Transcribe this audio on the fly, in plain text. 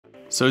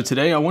So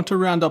today I want to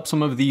round up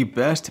some of the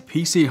best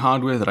PC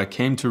hardware that I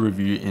came to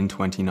review in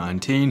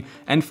 2019,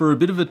 and for a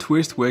bit of a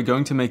twist, we're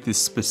going to make this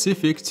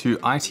specific to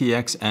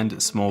ITX and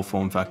small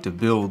form factor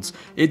builds.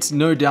 It's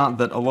no doubt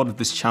that a lot of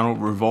this channel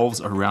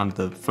revolves around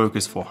the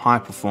focus for high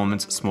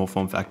performance small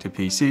form factor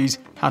PCs,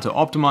 how to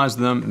optimize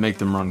them, make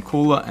them run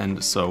cooler,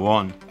 and so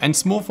on. And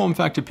small form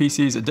factor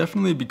PCs are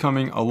definitely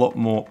becoming a lot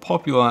more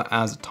popular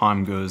as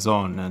time goes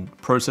on, and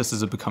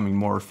processors are becoming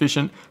more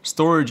efficient,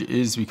 storage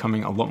is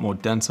becoming a lot more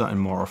denser and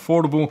more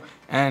affordable,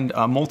 and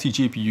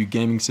multi-GPU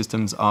gaming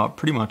systems are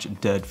pretty much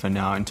dead for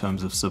now in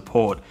terms of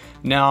support.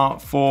 Now,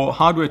 for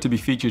hardware to be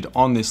featured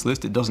on this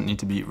list, it doesn't need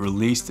to be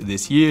released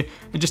this year,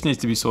 it just needs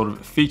to be sort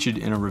of featured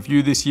in a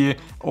review this year,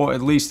 or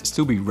at least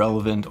still be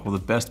relevant or the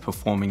best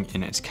performing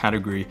in its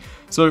category.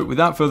 So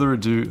without further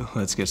ado,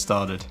 let's get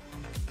started.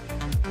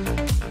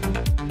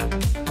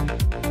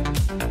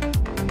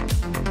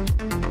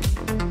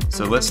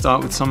 So let's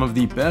start with some of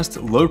the best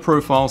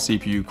low-profile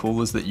CPU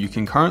coolers that you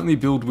can currently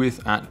build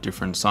with at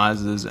different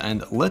sizes,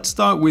 and let's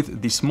start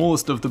with the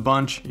smallest of the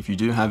bunch. If you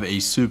do have a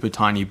super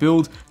tiny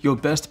build, your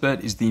best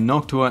bet is the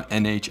Noctua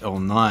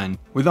NHL9.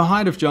 With a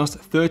height of just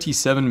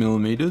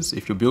 37mm,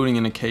 if you're building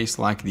in a case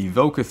like the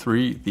Velka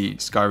 3, the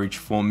Skyreach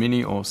 4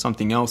 Mini, or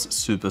something else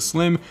super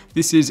slim,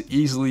 this is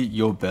easily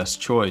your best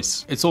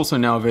choice. It's also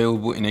now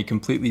available in a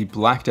completely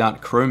blacked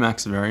out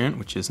Chromax variant,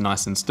 which is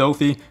nice and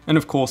stealthy, and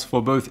of course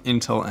for both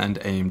Intel and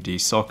AMD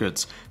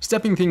sockets.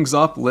 Stepping things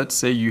up, let's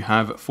say you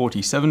have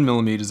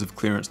 47mm of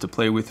clearance to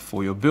play with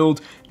for your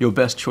build. Your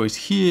best choice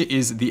here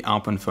is the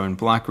Alpenphone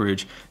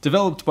Blackridge.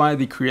 Developed by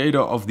the creator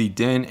of the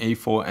Dan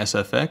A4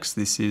 SFX,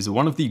 this is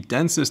one of the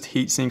densest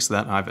heatsinks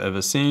that I've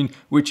ever seen,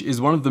 which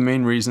is one of the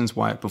main reasons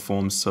why it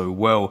performs so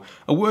well.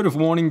 A word of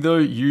warning though,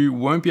 you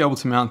won't be able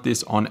to mount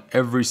this on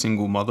every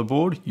single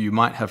motherboard. You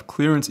might have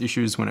clearance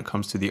issues when it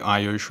comes to the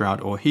IO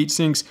shroud or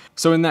heatsinks,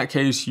 so in that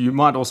case you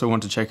might also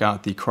want to check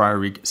out the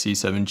Cryorig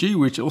C7G,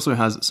 which also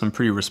has some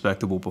pretty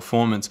respectable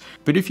performance.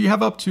 But if you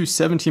have up to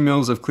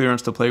 70mm of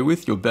clearance to play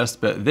with, your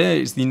best bet there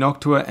is the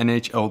Noctua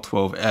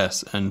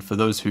NHL12S. And for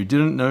those who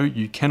didn't know,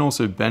 you can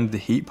also bend the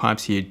heat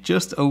pipes here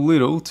just a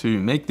little to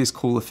make this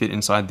cooler fit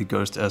inside the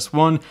Ghost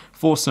S1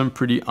 for some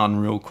pretty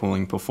unreal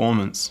cooling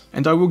performance.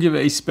 And I will give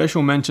a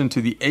special mention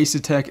to the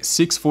Acertec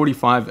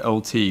 645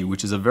 LT,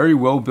 which is a very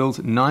well built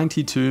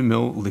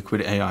 92mm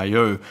liquid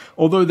AIO.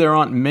 Although there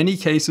aren't many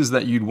cases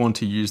that you'd want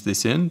to use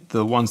this in,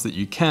 the ones that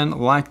you can,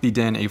 like the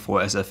Dan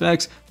A4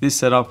 SFX, this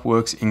setup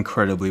works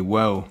incredibly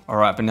well.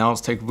 Alright, but now let's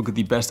take a look at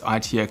the best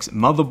ITX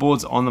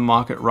motherboards on the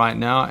market right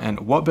now, and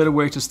what better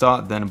way to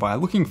start than by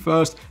looking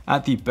first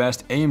at the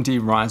best AMD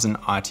Ryzen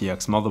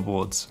ITX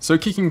motherboards. So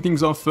kicking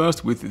things off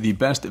first with the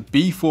best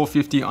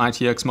B450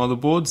 ITX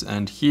motherboards,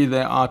 and here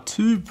there are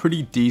two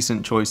pretty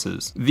decent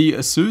choices. The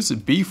Asus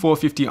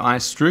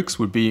B450i Strix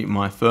would be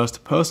my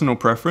first personal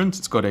preference.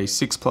 It's got a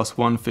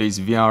 6+1 phase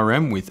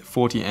VRM with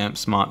 40A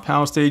smart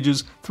power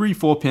stages, 3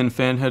 4-pin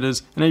fan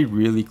headers, and a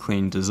really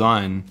clean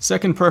design.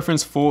 Second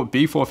preference for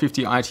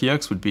B450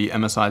 ITX would be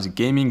MSI's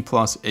Gaming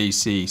Plus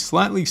AC,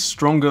 slightly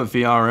stronger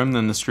VRM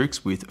than the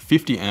Strix with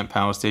 50A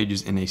power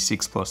stages in a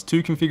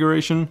 6+2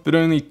 configuration, but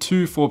only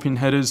 2 4-pin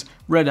headers,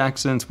 red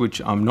accents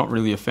which I'm not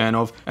really a fan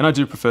of, and I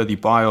do prefer the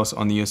BIOS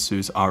on the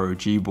Asus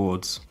ROG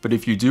boards. But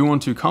if you do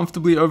want to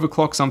comfortably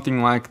overclock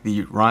something like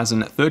the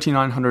Ryzen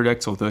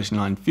 3900X or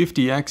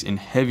 3950X in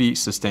heavy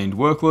sustained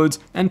workloads,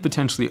 and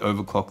potentially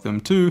overclock them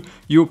too,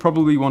 you'll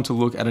probably want to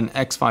look at an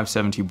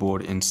X570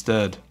 board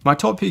instead. My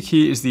top pick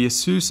here is the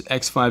Asus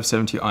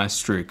X570i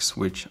Strix,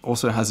 which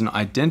also has an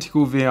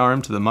identical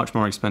VRM to the much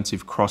more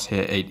expensive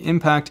Crosshair 8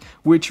 Impact,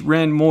 which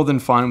ran more than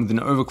fine with an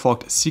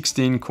overclocked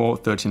 16-core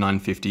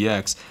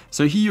 3950X.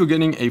 So here you're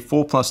getting a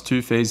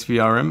 4+2 phase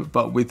VRM,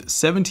 but with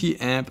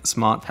 70A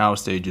smart power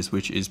stages,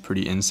 which is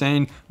pretty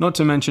insane, not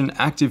to mention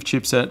active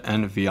chipset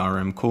and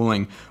VRM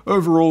cooling.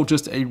 Overall,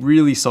 just a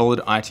really solid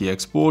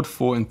ITX board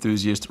for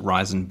enthusiast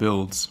Ryzen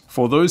builds.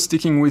 For those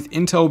sticking with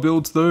Intel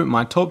builds though,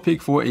 my top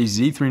pick for a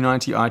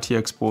Z390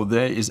 ITX board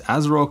there is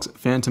ASRock's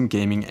Phantom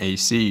Gaming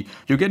AC.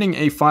 You're getting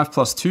a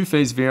 5+2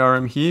 phase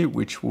VRM here,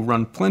 which will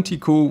run plenty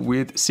cool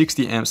with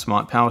 60A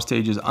smart power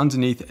stages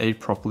underneath a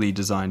properly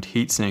designed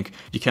heatsink.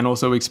 You can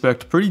also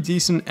expect pretty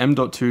decent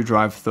M.2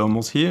 drive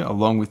thermals here,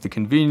 along with the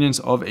convenience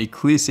of a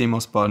clear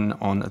CMOS button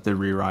on the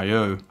rear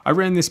I/O. I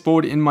ran this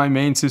board in my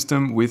main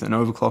system with an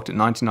overclocked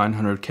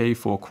 9900K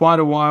for quite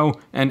a while,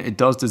 and it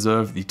does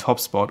deserve the top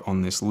spot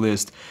on this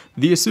list.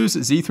 The Asus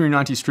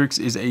Z390 Strix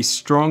is a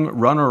strong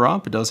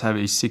runner-up. It does have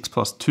a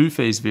 6+2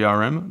 phase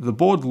VRM. The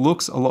board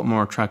looks a lot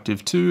more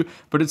attractive too,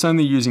 but it's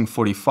only using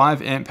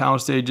 45A power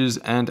stages,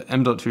 and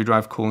M.2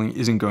 drive cooling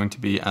isn't going to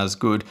be as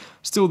good.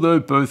 Still though,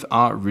 both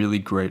are really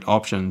great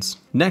options.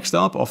 Next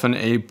up, often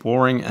a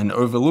boring and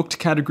overlooked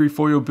category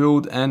for your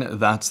build, and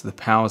that's the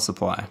power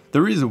supply.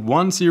 There is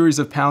one series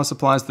of power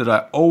supplies that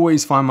I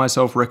always find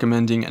myself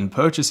recommending and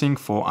purchasing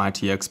for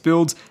ITX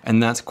builds,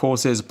 and that's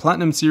Corsair's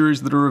Platinum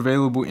series that are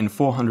available in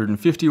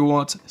 450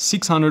 watts,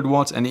 600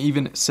 watts, and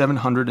even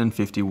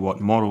 750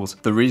 watt models.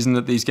 The reason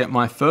that these get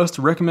my first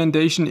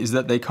recommendation is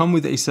that they come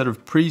with a set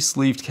of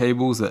pre-sleeved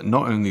cables that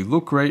not only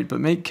look great, but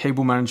make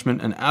cable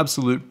management an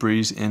absolute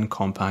breeze in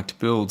compact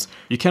builds.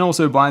 You can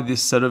also buy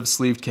this set of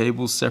sleeved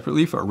cables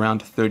separately for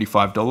around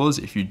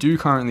 $35 if you do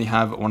currently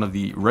have one of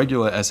the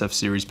regular SF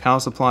series power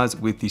supplies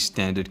with the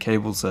standard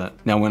cable set.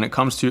 Now, when it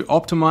comes to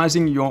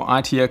optimizing your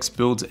ITX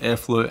build's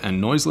airflow and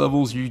noise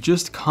levels, you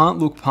just can't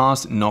look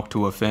past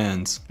Noctua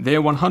fans.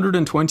 Their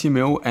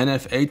 120mm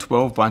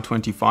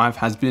NF812x25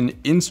 has been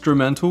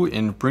instrumental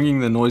in bringing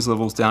the noise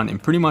levels down in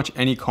pretty much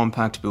any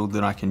compact build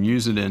that I can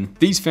use it in.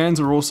 These fans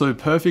are also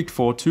perfect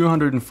for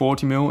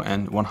 240mm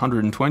and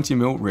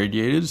 120mm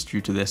radiators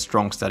due to their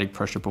strong static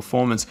pressure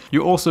performance.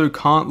 You also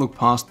can't look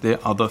past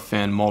their other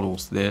fan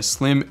models. Their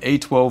slim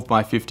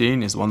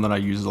A12x15 is one that I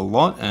use a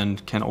lot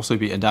and can also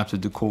be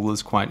adapted to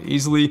coolers quite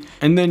easily.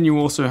 And then you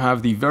also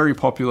have the very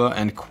popular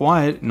and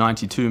quiet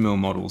 92mm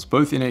models,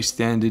 both in a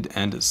standard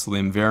and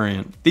slim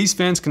variant. These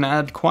fans can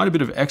add quite a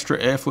bit of extra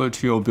airflow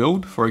to your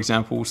build, for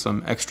example,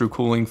 some extra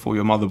cooling for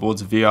your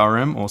motherboard's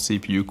VRM or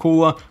CPU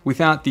cooler,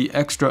 without the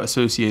extra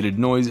associated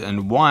noise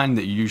and whine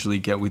that you usually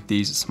get with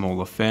these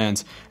smaller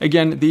fans.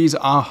 Again, these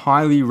are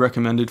highly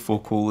recommended for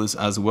coolers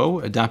as well.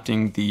 Adapting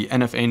the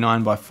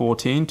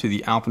NFA9x14 to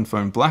the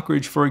Alpenfoam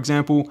Blackridge, for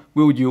example,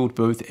 will yield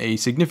both a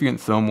significant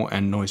thermal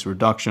and noise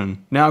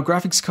reduction. Now,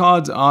 graphics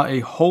cards are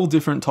a whole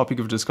different topic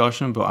of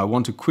discussion, but I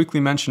want to quickly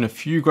mention a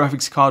few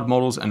graphics card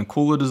models and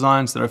cooler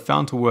designs that I've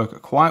found to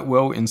work quite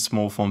well in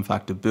small form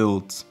factor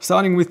builds.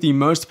 Starting with the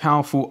most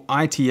powerful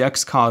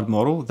ITX card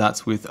model,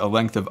 that's with a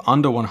length of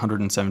under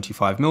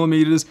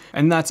 175mm,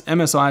 and that's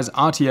MSI's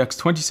RTX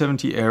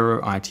 2070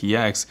 Aero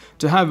ITX.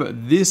 To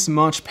have this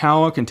much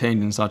power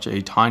contained in such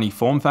a tiny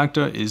form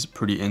factor is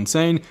pretty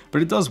insane,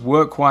 but it does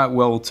work quite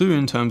well too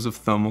in terms of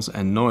thermals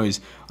and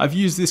noise. I've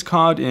used this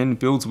card in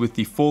builds with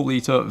the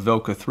 4-litre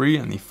Velka 3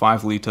 and the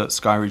 5-litre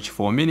Skyreach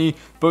 4 Mini,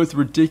 both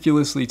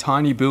ridiculously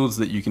tiny builds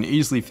that you can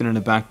easily fit in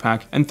a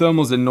backpack, and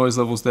thermals and noise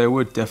levels there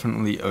were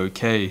definitely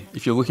okay.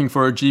 If you're looking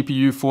for a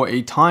GPU for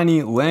a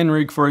tiny LAN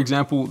rig, for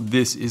example,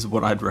 this is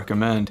what I'd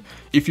recommend.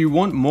 If you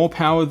want more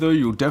power though,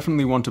 you'll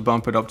definitely want to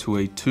bump it up to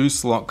a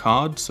 2-slot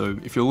card, so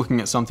if you're looking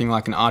at something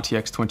like an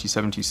RTX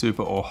 2070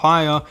 Super or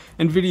higher,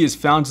 Nvidia's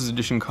Founders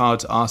Edition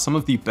cards are some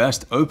of the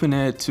best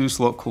open-air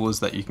 2-slot coolers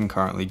that you can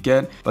currently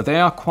get, but they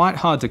are quite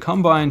hard to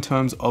come by in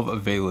terms of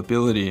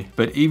availability.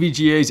 But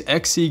EVGA's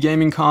XC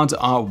gaming cards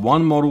are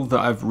one model that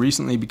I've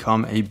recently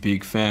become a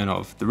big fan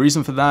of. The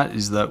reason for that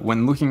is that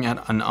when looking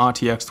at an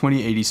RTX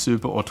 2080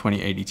 Super or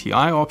 2080 Ti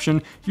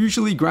option,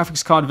 usually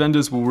graphics card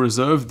vendors will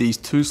reserve these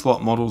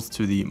 2-slot models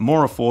to the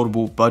more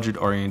affordable,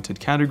 budget-oriented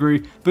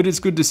category, but it's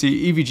good to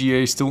see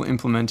EVGA still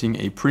implementing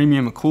a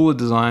premium cooler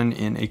design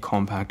in a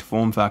compact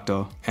form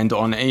factor. And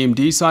on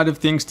AMD side of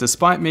things,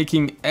 despite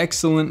making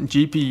excellent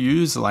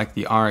GPUs like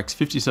the RX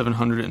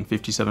 5700 and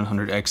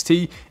 5700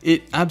 XT,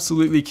 it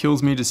absolutely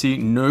kills me to see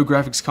no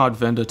graphics card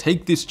vendor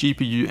take this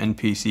GPU and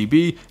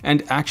PCB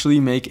and actually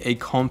make a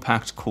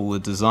compact cooler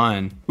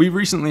design. We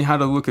recently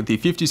had a look at the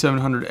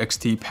 5700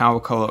 XT Power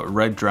Color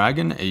Red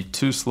Dragon, a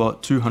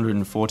 2-slot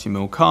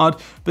 240mm card,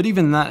 but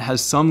even that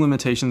has some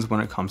limitations when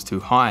it comes to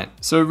height.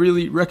 So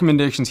really,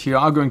 recommendations here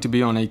are going to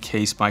be on a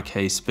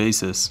case-by-case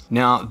basis.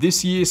 Now,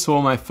 this year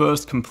saw my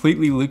first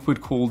completely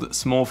liquid-cooled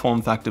small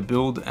form factor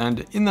build,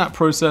 and in that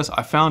process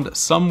I found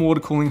some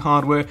water cooling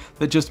hardware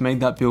that just made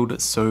that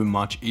build so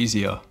much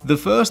easier. The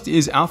first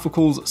is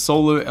AlphaCool's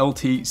Solo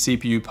LT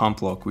CPU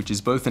pump lock, which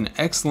is both an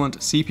excellent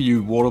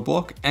CPU water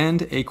block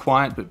and a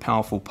quiet but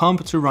powerful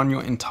pump to run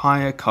your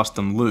entire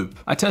custom loop.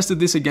 I tested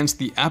this against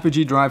the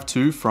Apogee Drive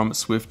 2 from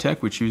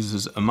SwiftTech, which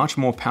uses a much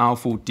more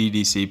powerful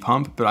DDC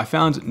pump, but I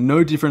found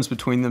no difference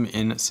between them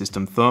in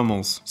system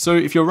thermals. So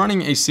if you're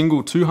running a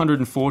single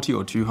 240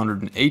 or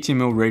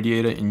 280mm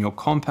radiator in your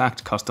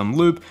compact custom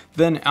loop,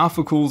 then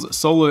AlphaCool's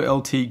Solo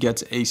LT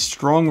gets a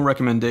strong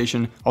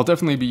recommendation. I'll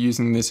definitely be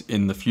using this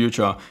in the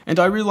future. And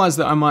I realize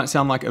that I might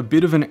sound like a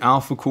bit of an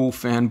AlphaCool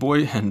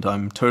fanboy, and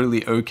I'm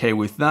totally okay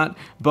with that,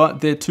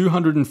 but their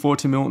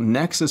 240mm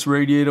Nexus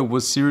radiator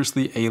was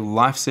seriously a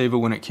lifesaver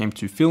when it came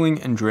to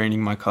filling and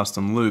draining my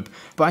custom loop.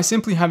 By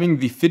simply having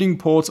the fitting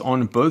ports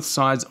on both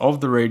sides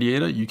of the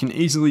radiator, you can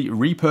easily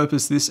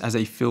repurpose this as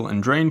a fill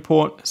and drain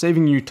port,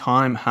 saving you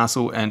time,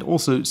 hassle, and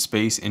also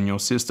space in your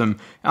system.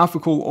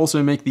 AlphaCool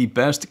also make the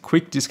best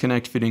quick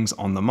disconnect fittings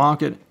on the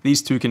market.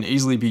 These two can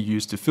easily be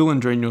used to fill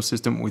and drain your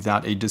system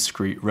without a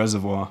discrete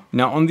reservoir.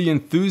 Now, on the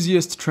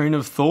enthusiast train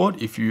of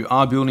thought, if you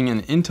are building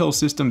an Intel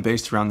system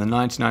based around the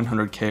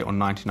 9900K or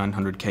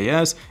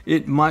 9900KS,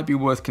 it might be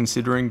worth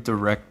considering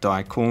direct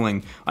die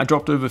cooling. I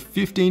dropped over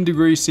 15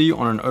 degrees C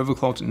on an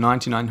overclocked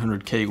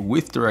 9900K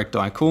with direct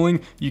die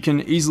cooling. You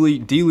can easily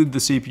delid the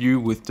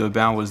CPU with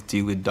DeBauer's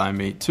delid die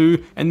mate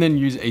 2, and then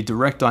use a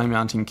direct die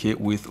mounting kit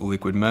with liquid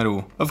liquid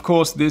metal. Of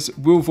course, this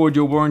will void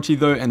your warranty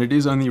though, and it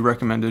is only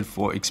recommended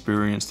for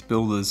experienced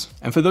builders.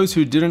 And for those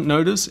who didn't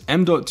notice,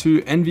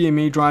 M.2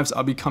 NVMe drives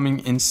are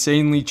becoming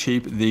insanely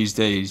cheap these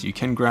days. You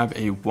can grab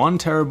a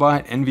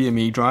 1TB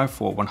NVMe drive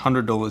for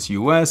 $100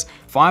 US,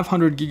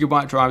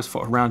 500GB drives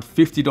for around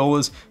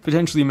 $50,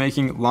 potentially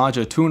making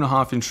larger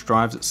 2.5-inch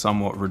drives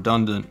somewhat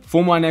redundant.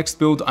 For my next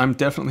build, I'm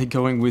definitely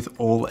going with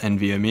all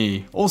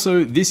NVMe.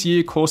 Also, this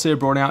year Corsair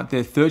brought out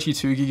their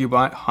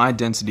 32GB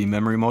high-density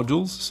memory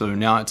modules, so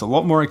now it's a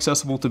lot more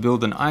accessible to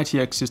build an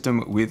ITX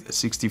system with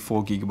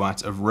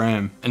 64GB of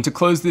RAM. And to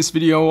close this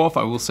video off,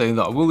 I will say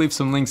that I will leave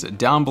some links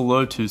down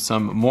below to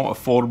some more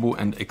affordable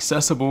and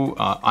accessible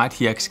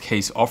ITX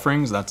case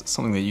offerings. That's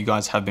something that you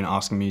guys have been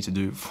asking me to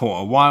do for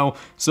a while.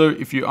 So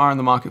if you are in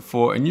the market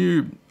for a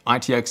new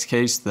ITX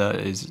case that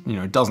is,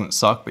 doesn't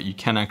suck, but you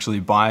can actually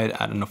buy it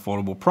at an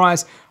affordable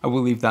price, I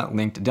will leave that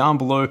linked down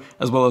below,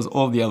 as well as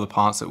all the other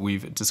parts that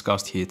we've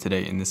discussed here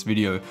today in this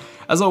video.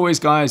 As always,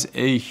 guys,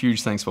 a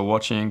huge thanks for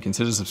watching.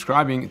 Consider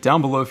subscribing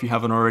down below if you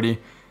haven't already,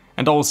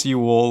 and I will see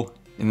you all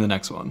in the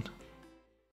next one.